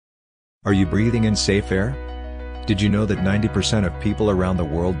Are you breathing in safe air? Did you know that 90% of people around the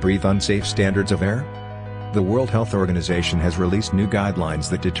world breathe unsafe standards of air? The World Health Organization has released new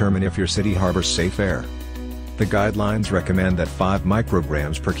guidelines that determine if your city harbors safe air. The guidelines recommend that 5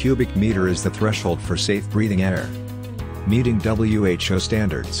 micrograms per cubic meter is the threshold for safe breathing air, meeting WHO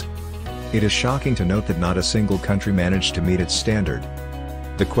standards. It is shocking to note that not a single country managed to meet its standard.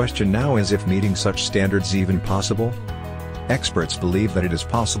 The question now is if meeting such standards even possible? Experts believe that it is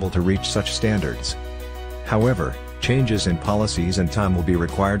possible to reach such standards. However, changes in policies and time will be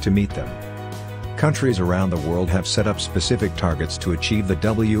required to meet them. Countries around the world have set up specific targets to achieve the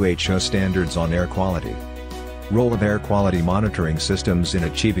WHO standards on air quality. Role of air quality monitoring systems in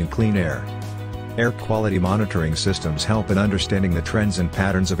achieving clean air. Air quality monitoring systems help in understanding the trends and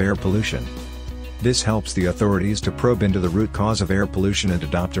patterns of air pollution. This helps the authorities to probe into the root cause of air pollution and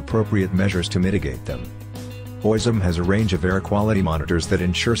adopt appropriate measures to mitigate them. Oizom has a range of air quality monitors that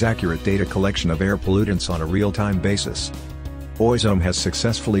ensures accurate data collection of air pollutants on a real-time basis. Oizom has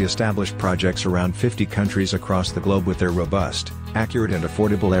successfully established projects around 50 countries across the globe with their robust, accurate and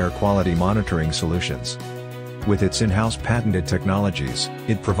affordable air quality monitoring solutions. With its in-house patented technologies,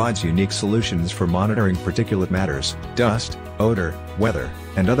 it provides unique solutions for monitoring particulate matters, dust, odor, weather,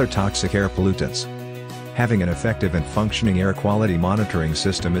 and other toxic air pollutants. Having an effective and functioning air quality monitoring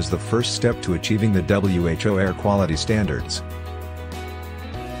system is the first step to achieving the WHO air quality standards.